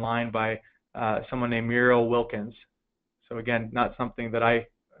found online by someone named Muriel Wilkins. So again, not something that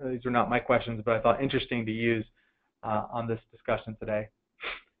these are not my questions, but I thought interesting to use on this discussion today.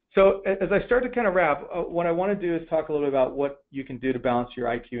 So as I start to kind of wrap, what I want to do is talk a little bit about what you can do to balance your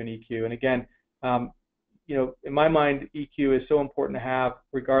IQ and EQ. And again, you know, in my mind, EQ is so important to have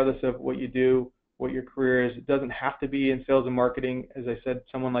regardless of what you do, what your career is. It doesn't have to be in sales and marketing. As I said,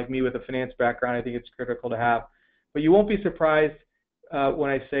 someone like me with a finance background, I think it's critical to have. But you won't be surprised when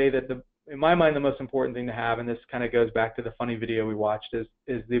I say that in my mind, the most important thing to have, and this kind of goes back to the funny video we watched,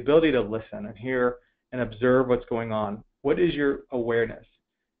 is the ability to listen and hear and observe what's going on. What is your awareness?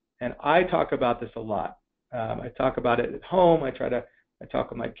 And I talk about this a lot. I talk about it at home. I talk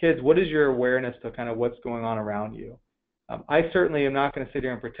with my kids. What is your awareness to kind of what's going on around you? I certainly am not going to sit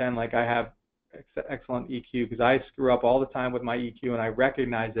here and pretend like I have excellent EQ, because I screw up all the time with my EQ, and I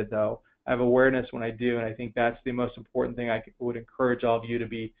recognize it, though. I have awareness when I do, and I think that's the most important thing I would encourage all of you to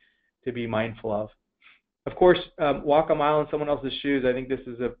be mindful of. Of course, walk a mile in someone else's shoes. I think this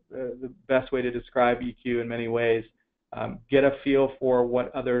is the best way to describe EQ in many ways. Get a feel for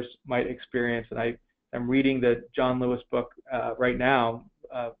what others might experience. And I'm reading the John Lewis book right now,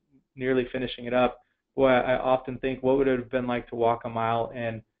 nearly finishing it up. Boy, I often think, what would it have been like to walk a mile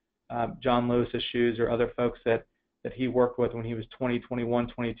in John Lewis's shoes, or other folks that he worked with when he was 20, 21,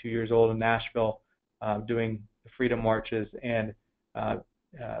 22 years old in Nashville, doing the freedom marches and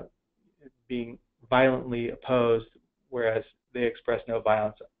being violently opposed, whereas they expressed no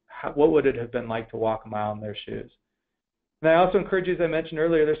violence. What would it have been like to walk a mile in their shoes? And I also encourage you, as I mentioned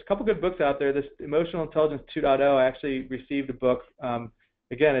earlier, there's a couple good books out there. This Emotional Intelligence 2.0, I actually received a book,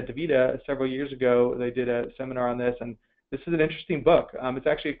 again, at DaVita several years ago. They did a seminar on this, and this is an interesting book. It's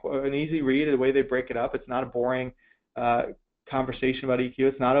actually an easy read, the way they break it up. It's not a boring conversation about EQ.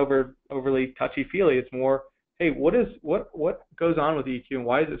 It's not overly touchy-feely. It's more, hey, what goes on with EQ, and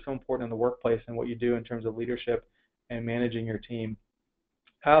why is it so important in the workplace and what you do in terms of leadership and managing your team?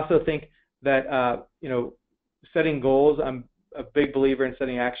 I also think that setting goals. I'm a big believer in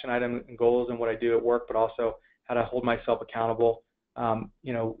setting action items and goals and what I do at work, but also how to hold myself accountable.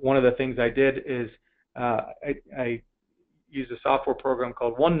 One of the things I did is I used a software program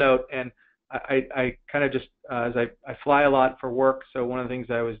called OneNote, and I kind of just as I fly a lot for work. So one of the things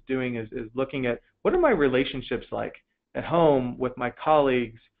I was doing is looking at what are my relationships like at home with my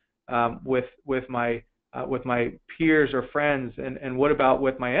colleagues, with my peers or friends, and what about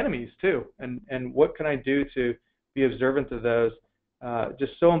with my enemies too, and what can I do to be observant of those?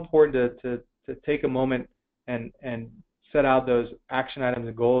 Just so important to take a moment and set out those action items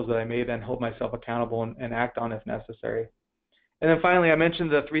and goals that I may then hold myself accountable and act on if necessary. And then finally, I mentioned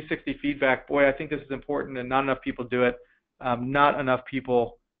the 360 feedback. Boy, I think this is important, and not enough people do it. Not enough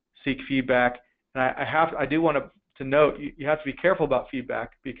people seek feedback. And I do want to note you have to be careful about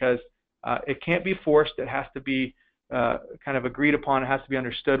feedback, because it can't be forced. It has to be kind of agreed upon. It has to be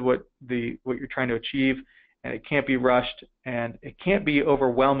understood what you're trying to achieve, and it can't be rushed, and it can't be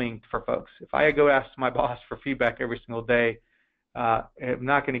overwhelming for folks. If I go ask my boss for feedback every single day, I'm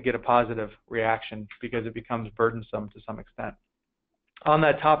not going to get a positive reaction because it becomes burdensome to some extent. On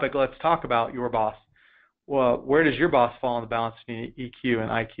that topic, let's talk about your boss. Well, where does your boss fall on the balance between EQ and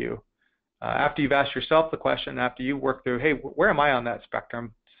IQ? After you've asked yourself the question, after you work through, hey, where am I on that spectrum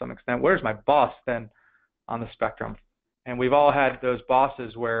to some extent? Where's my boss then on the spectrum? And we've all had those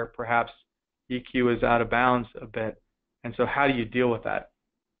bosses where perhaps EQ is out of bounds a bit. And so how do you deal with that?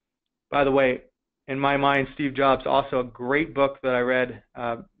 By the way, in my mind, Steve Jobs, also a great book that I read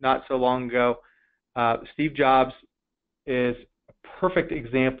not so long ago. Steve Jobs is a perfect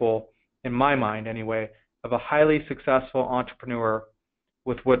example, in my mind anyway, of a highly successful entrepreneur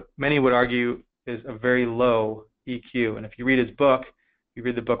with what many would argue is a very low EQ. And if you read his book, you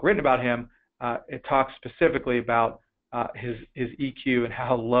read the book written about him, it talks specifically about his EQ and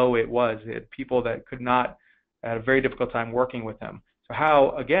how low it was. It had people that had a very difficult time working with him. So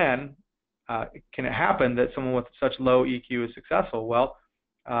how, again, can it happen that someone with such low EQ is successful? Well,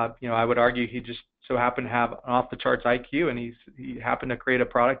 I would argue he just so happened to have an off-the-charts IQ, and he happened to create a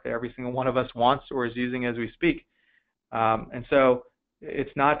product that every single one of us wants or is using as we speak. And so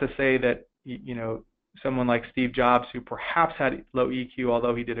it's not to say that, someone like Steve Jobs, who perhaps had low EQ,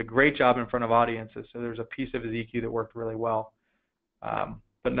 although he did a great job in front of audiences, so there's a piece of his EQ that worked really well.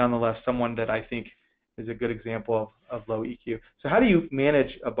 But nonetheless, someone that I think is a good example of low EQ. So how do you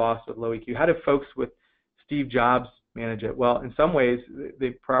manage a boss with low EQ? How do folks with Steve Jobs manage it? Well, in some ways, they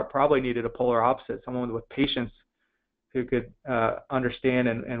probably needed a polar opposite, someone with patience who could understand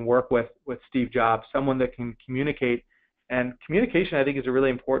and work with Steve Jobs, someone that can communicate. And communication, I think, is a really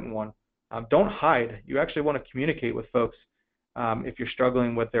important one. Don't hide. You actually want to communicate with folks if you're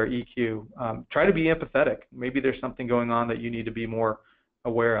struggling with their EQ. Try to be empathetic. Maybe there's something going on that you need to be more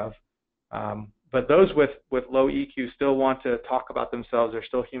aware of. But those with low EQ still want to talk about themselves. They're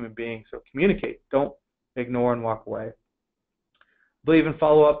still human beings. So communicate. Don't ignore and walk away. Believe in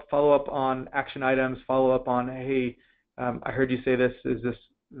follow up on action items. Follow up on, hey, I heard you say this. Is this,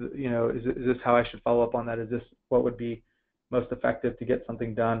 is this how I should follow up on that? Is this what would be most effective to get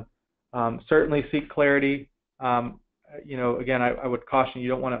something done? Certainly seek clarity. Again, I would caution you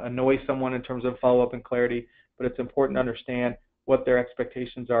don't want to annoy someone in terms of follow-up and clarity, but it's important to understand what their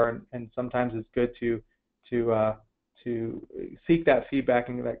expectations are, and sometimes it's good to seek that feedback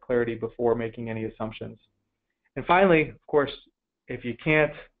and that clarity before making any assumptions. And finally, of course, if you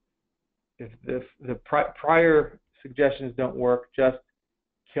can't, if the prior suggestions don't work, just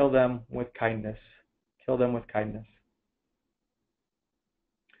kill them with kindness. Kill them with kindness.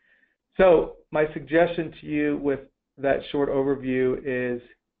 So my suggestion to you with that short overview is,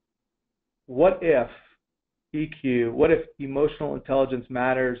 what if EQ, what if emotional intelligence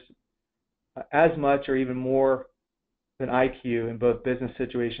matters as much or even more than IQ in both business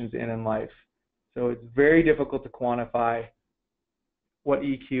situations and in life? So it's very difficult to quantify what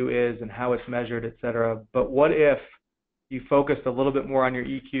EQ is and how it's measured, et cetera. But what if you focused a little bit more on your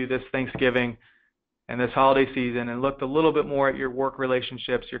EQ this Thanksgiving and this holiday season, and looked a little bit more at your work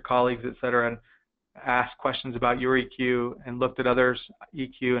relationships, your colleagues, et cetera, and asked questions about your EQ and looked at others'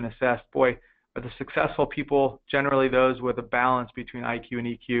 EQ and assessed, boy, are the successful people generally those with a balance between IQ and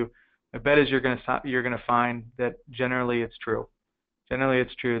EQ? My bet is you're going to find that generally it's true. Generally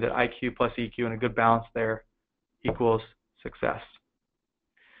it's true that IQ plus EQ and a good balance there equals success.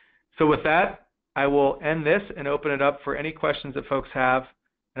 So with that, I will end this and open it up for any questions that folks have.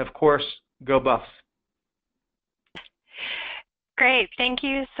 And of course, go Buffs. Great. Thank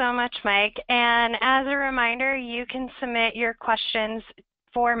you so much, Mike. And as a reminder, you can submit your questions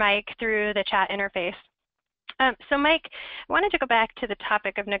for Mike through the chat interface. So Mike, I wanted to go back to the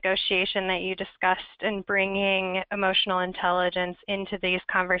topic of negotiation that you discussed and bringing emotional intelligence into these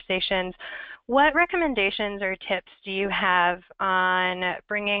conversations. What recommendations or tips do you have on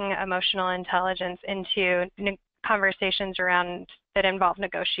bringing emotional intelligence into conversations around that involve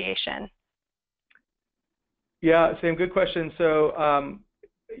negotiation? Yeah, Sam, good question. So,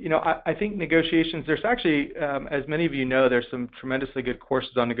 you know, I think negotiations, there's actually, as many of you know, there's some tremendously good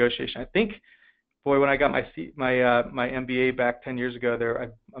courses on negotiation. I think, boy, when I got my MBA back 10 years ago, if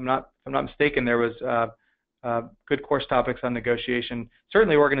I'm not mistaken, there was good course topics on negotiation.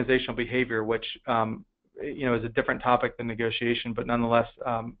 Certainly organizational behavior, which, you know, is a different topic than negotiation, but nonetheless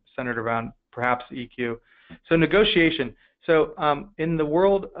centered around perhaps EQ. So negotiation. So in the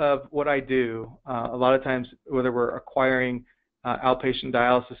world of what I do, a lot of times, whether we're acquiring outpatient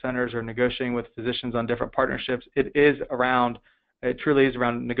dialysis centers or negotiating with physicians on different partnerships, it truly is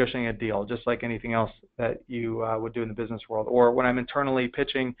around negotiating a deal, just like anything else that you would do in the business world. Or when I'm internally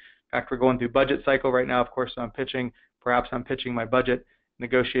pitching, in fact, we're going through budget cycle right now, of course, so perhaps I'm pitching my budget,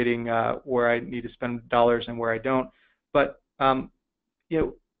 negotiating where I need to spend dollars and where I don't. But, you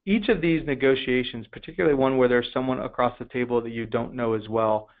know, each of these negotiations, particularly one where there's someone across the table that you don't know as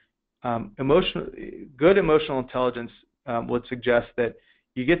well, good emotional intelligence would suggest that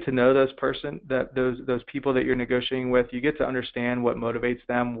you get to know those people that you're negotiating with. You get to understand what motivates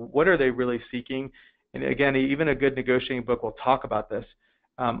them. What are they really seeking? And again, even a good negotiating book will talk about this.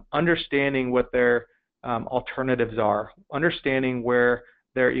 Understanding what their alternatives are, understanding where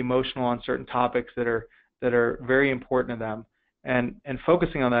they're emotional on certain topics that are very important to them, and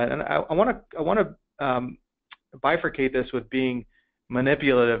focusing on that. And I want to bifurcate this with being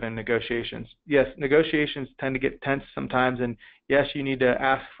manipulative in negotiations. Yes, negotiations tend to get tense sometimes, and yes, you need to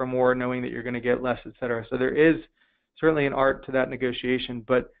ask for more knowing that you're going to get less, et cetera. So there is certainly an art to that negotiation,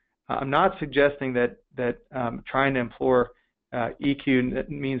 but I'm not suggesting that trying to implore EQ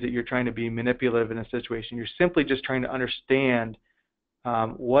means that you're trying to be manipulative in a situation. You're simply just trying to understand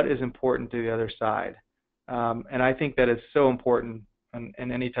what is important to the other side. And I think that is so important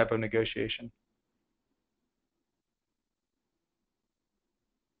in any type of negotiation.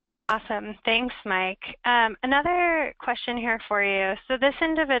 Awesome. Thanks, Mike. Another question here for you. So this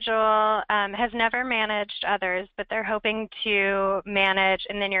individual has never managed others, but they're hoping to manage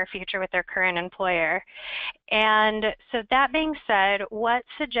in the near future with their current employer. And so that being said, what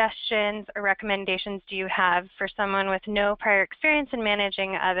suggestions or recommendations do you have for someone with no prior experience in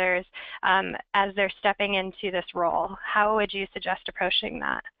managing others as they're stepping into this role? How would you suggest approaching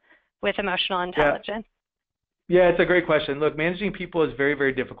that with emotional intelligence? Yeah, it's a great question. Look, managing people is very,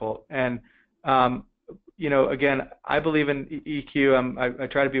 very difficult. And, you know, again, I believe in EQ. I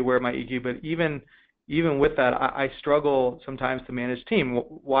try to be aware of my EQ, but even with that, I struggle sometimes to manage team.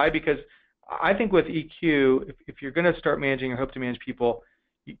 Why? Because I think with EQ, if you're going to start managing or hope to manage people,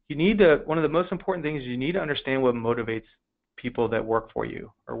 you need to, one of the most important things is you need to understand what motivates people that work for you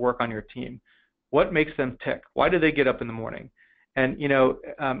or work on your team. What makes them tick? Why do they get up in the morning? And, you know,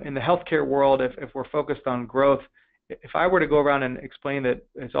 in the healthcare world, if we're focused on growth, if I were to go around and explain that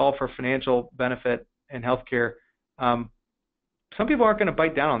it's all for financial benefit in healthcare, some people aren't going to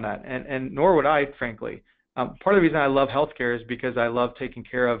bite down on that, and nor would I, frankly. Part of the reason I love healthcare is because I love taking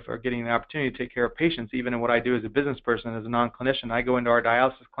care of or getting the opportunity to take care of patients, even in what I do as a business person, as a non-clinician. I go into our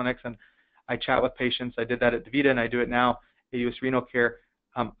dialysis clinics and I chat with patients. I did that at DaVita, and I do it now at US Renal Care.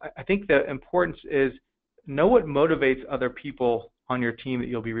 I think the importance is know what motivates other people on your team that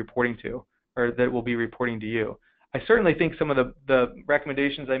you'll be reporting to or that will be reporting to you. I certainly think some of the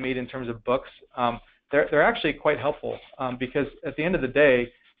recommendations I made in terms of books, they're actually quite helpful because at the end of the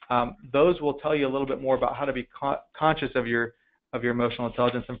day, those will tell you a little bit more about how to be conscious of your emotional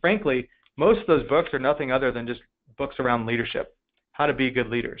intelligence. And frankly, most of those books are nothing other than just books around leadership, how to be good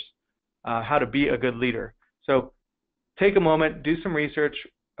leaders, how to be a good leader. So take a moment, do some research,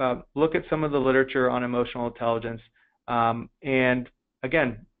 look at some of the literature on emotional intelligence, and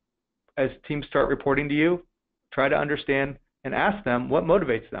again, as teams start reporting to you, try to understand and ask them what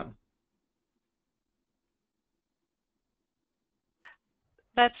motivates them.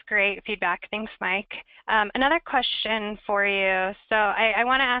 That's great feedback. Thanks, Mike. Another question for you. So I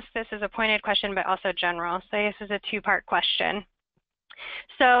want to ask this as a pointed question, but also general. So this is a two-part question.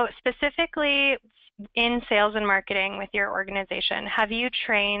 So specifically in sales and marketing with your organization, have you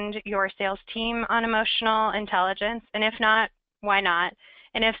trained your sales team on emotional intelligence? And if not, why not?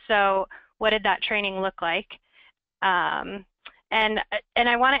 And if so, what did that training look like? And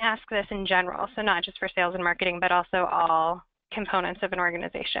I want to ask this in general, so not just for sales and marketing, but also all components of an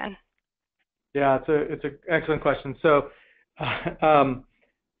organization. Yeah, it's an excellent question. So,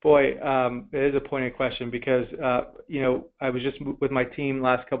 it is a pointed question because I was just with my team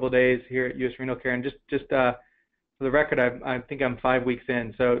last couple of days here at U.S. Renal Care, and just for the record, I think I'm 5 weeks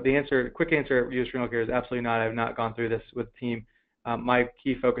in. So the quick answer at U.S. Renal Care is absolutely not. I've not gone through this with the team. My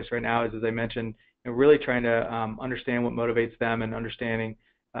key focus right now is, as I mentioned, really trying to understand what motivates them and understanding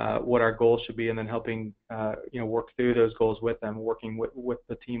what our goals should be, and then helping work through those goals with them, working with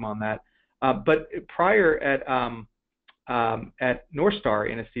the team on that. But prior at North Star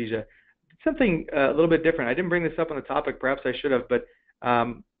Anesthesia, something a little bit different. I didn't bring this up on the topic, perhaps I should have, but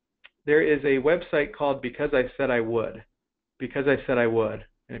there is a website called Because I Said I Would. Because I Said I Would.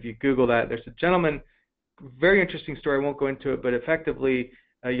 And if you Google that, there's a gentleman, very interesting story, I won't go into it, but effectively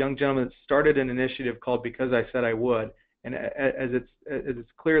a young gentleman that started an initiative called Because I Said I Would. And as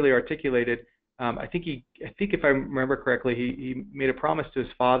it's clearly articulated, I think if I remember correctly, he made a promise to his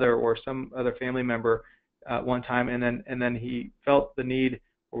father or some other family member one time, and then he felt the need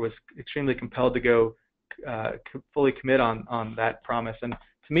or was extremely compelled to go fully commit on that promise. And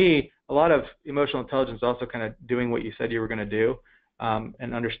to me, a lot of emotional intelligence is also kind of doing what you said you were going to do,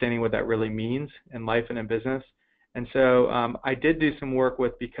 and understanding what that really means in life and in business. And so I did do some work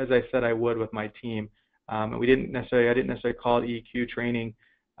with Because I Said I Would with my team. And I didn't necessarily call it EQ training.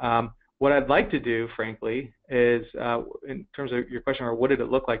 What I'd like to do, frankly, is in terms of your question, or what did it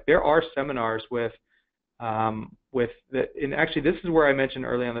look like? There are seminars and actually this is where I mentioned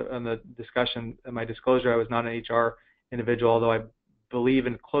early on the discussion, in my disclosure, I was not an HR individual, although I believe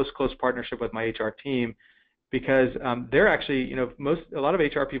in close partnership with my HR team, because they're actually, a lot of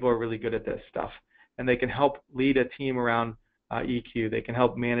HR people are really good at this stuff, and they can help lead a team around EQ. They can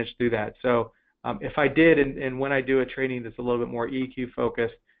help manage through that. So if I did, and when I do a training that's a little bit more EQ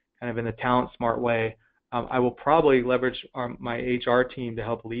focused, kind of in the talent smart way, I will probably leverage my HR team to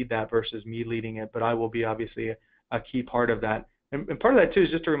help lead that versus me leading it, but I will be obviously a key part of that. And part of that too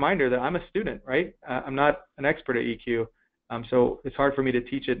is just a reminder that I'm a student, right? I'm not an expert at EQ, so it's hard for me to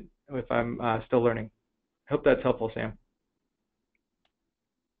teach it if I'm still learning. I hope that's helpful, Sam.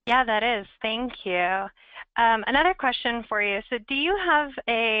 Yeah, that is. Thank you. Another question for you. So do you have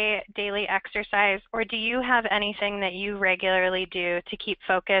a daily exercise, or do you have anything that you regularly do to keep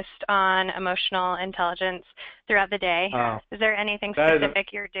focused on emotional intelligence throughout the day? Is there anything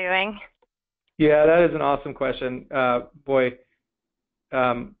specific you're doing? Yeah, that is an awesome question. I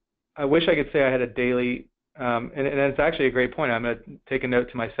wish I could say I had a daily, and it's actually a great point. I'm going to take a note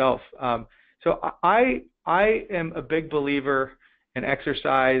to myself. So I am a big believer in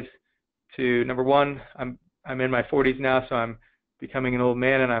exercise. To number one, I'm in my 40s now, so I'm becoming an old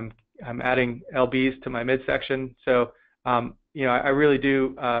man, and I'm adding lbs to my midsection. So I really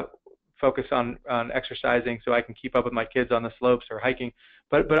do focus on exercising so I can keep up with my kids on the slopes or hiking.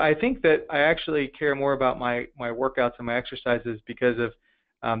 But I think that I actually care more about my workouts and my exercises because of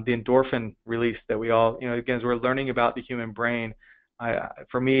the endorphin release that we all, again, as we're learning about the human brain,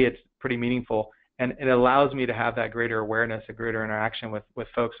 for me it's pretty meaningful. And it allows me to have that greater awareness, a greater interaction with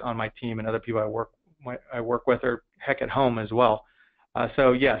folks on my team and other people I work with, or heck, at home as well.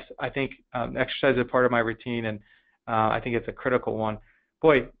 So yes, I think exercise is a part of my routine, and I think it's a critical one.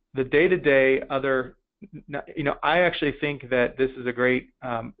 Boy, the day-to-day other, I actually think that this is a great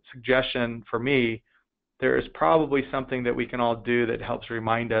suggestion for me. There is probably something that we can all do that helps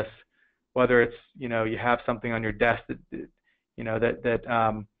remind us, whether it's, you have something on your desk that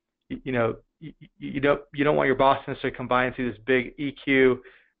you don't want your boss to necessarily come by and see this big EQ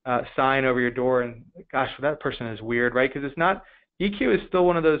sign over your door, and gosh, that person is weird, right? Because EQ is still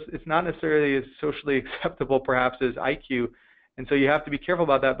one of those, it's not necessarily as socially acceptable perhaps as IQ, and so you have to be careful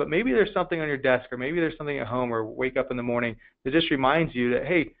about that. But maybe there's something on your desk, or maybe there's something at home, or wake up in the morning that just reminds you that,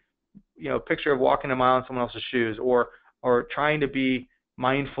 hey, picture of walking a mile in someone else's shoes, or trying to be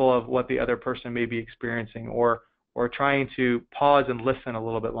mindful of what the other person may be experiencing, or trying to pause and listen a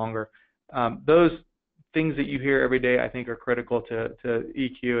little bit longer. Those things that you hear every day, I think, are critical to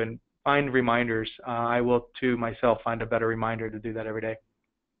EQ, and find reminders. I will, too, myself, find a better reminder to do that every day.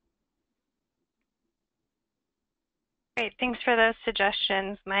 Great. Thanks for those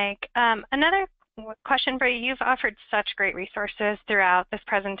suggestions, Mike. Another question for you. You've offered such great resources throughout this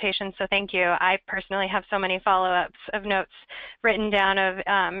presentation, so thank you. I personally have so many follow-ups of notes written down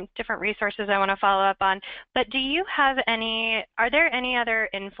of different resources I want to follow up on. But do you have are there any other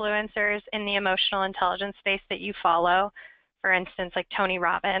influencers in the emotional intelligence space that you follow? For instance, like Tony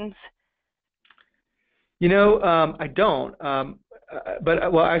Robbins? You know, I don't.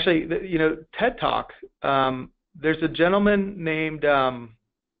 But, well, actually, you know, TED Talk, there's a gentleman named, I'll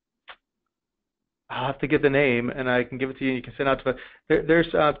have to get the name, and I can give it to you, and you can send it out to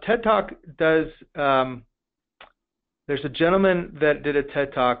there's TED Talk does, there's a gentleman that did a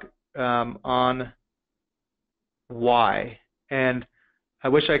TED Talk on why, and I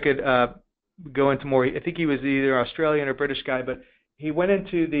wish I could go into more. I think he was either Australian or British guy, but he went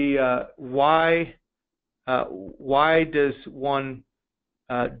into the why does one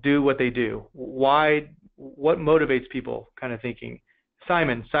do what they do? What motivates people kind of thinking?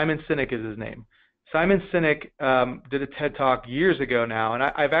 Simon Sinek is his name. Simon Sinek did a TED Talk years ago now, and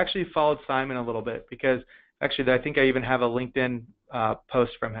I've actually followed Simon a little bit because actually I think I even have a LinkedIn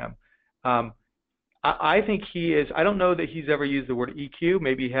post from him. I think he is, I don't know that he's ever used the word EQ.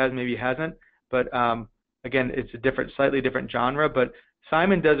 Maybe he has, maybe he hasn't. But again, it's a slightly different genre. But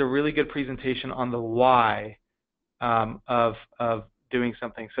Simon does a really good presentation on the why of doing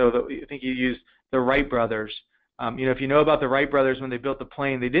something. So I think you used the Wright brothers. You know, if you know about the Wright brothers, when they built the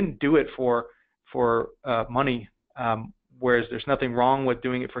plane, they didn't do it for money, whereas there's nothing wrong with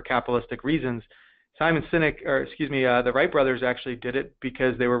doing it for capitalistic reasons. The Wright brothers actually did it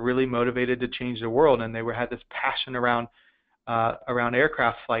because they were really motivated to change the world, and they had this passion around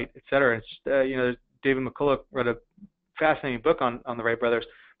aircraft flight, et cetera. It's just, you know, David McCullough wrote a fascinating book on the Wright brothers.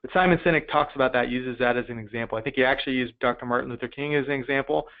 But Simon Sinek talks about that, uses that as an example. I think he actually used Dr. Martin Luther King as an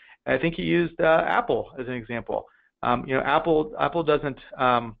example. I think he used Apple as an example. You know, Apple doesn't.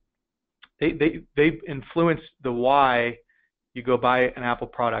 They influence the why you go buy an Apple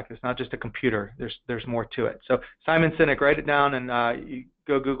product. It's not just a computer. There's more to it. So Simon Sinek, write it down and you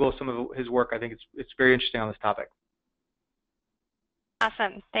go Google some of his work. I think it's very interesting on this topic.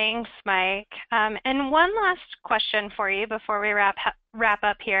 Awesome. Thanks, Mike. And one last question for you before we wrap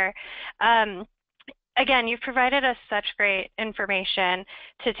up here. Again, you've provided us such great information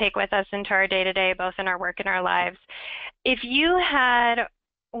to take with us into our day-to-day, both in our work and our lives. If you had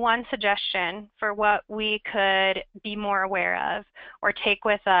one suggestion for what we could be more aware of or take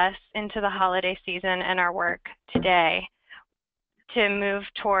with us into the holiday season and our work today to move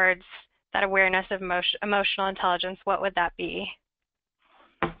towards that awareness of emotional intelligence, what would that be?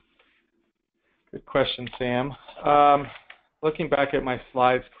 Good question, Sam. Looking back at my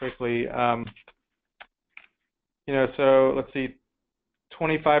slides quickly, you know, so let's see,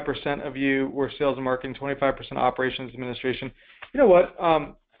 25% of you were sales and marketing, 25% operations administration. You know what?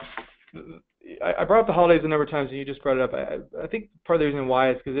 I brought up the holidays a number of times, and you just brought it up. I think part of the reason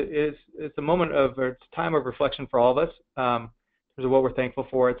why is because it's a moment of, or it's a time of reflection for all of us, in terms of what we're thankful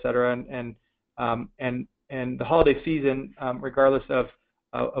for, et cetera, and the holiday season, regardless of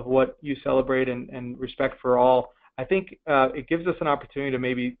what you celebrate and respect for all, I think it gives us an opportunity to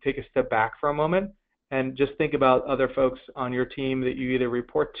maybe take a step back for a moment and just think about other folks on your team that you either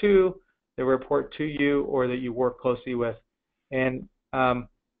report to, that report to you, or that you work closely with. And you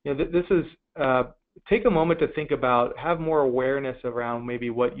know, this is take a moment to think about, have more awareness around maybe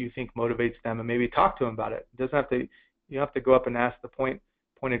what you think motivates them, and maybe talk to them about it. It doesn't have to, you don't have to go up and ask the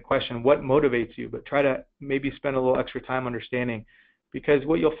pointed question, what motivates you, but try to maybe spend a little extra time understanding. Because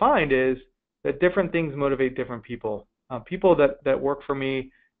what you'll find is that different things motivate different people. People that work for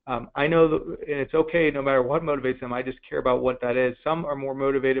me, I know that, and it's okay no matter what motivates them, I just care about what that is. Some are more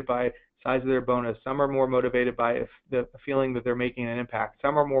motivated by size of their bonus. Some are more motivated by the feeling that they're making an impact.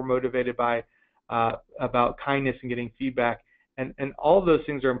 Some are more motivated by about kindness and getting feedback. And all of those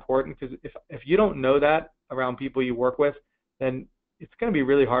things are important, because if you don't know that around people you work with, then it's going to be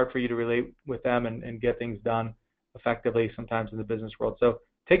really hard for you to relate with them and get things done effectively sometimes in the business world. So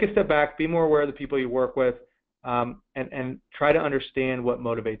take a step back, be more aware of the people you work with, and try to understand what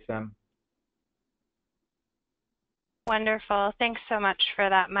motivates them. Wonderful. Thanks so much for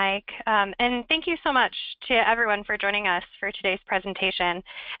that, Mike. And thank you so much to everyone for joining us for today's presentation.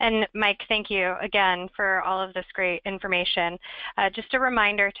 And Mike, thank you again for all of this great information. Just a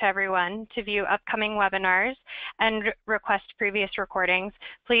reminder to everyone to view upcoming webinars and request previous recordings.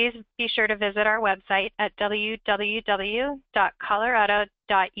 Please be sure to visit our website at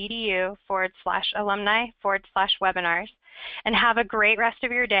www.colorado.edu/alumni/webinars. And have a great rest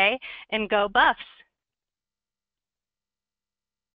of your day, and go Buffs!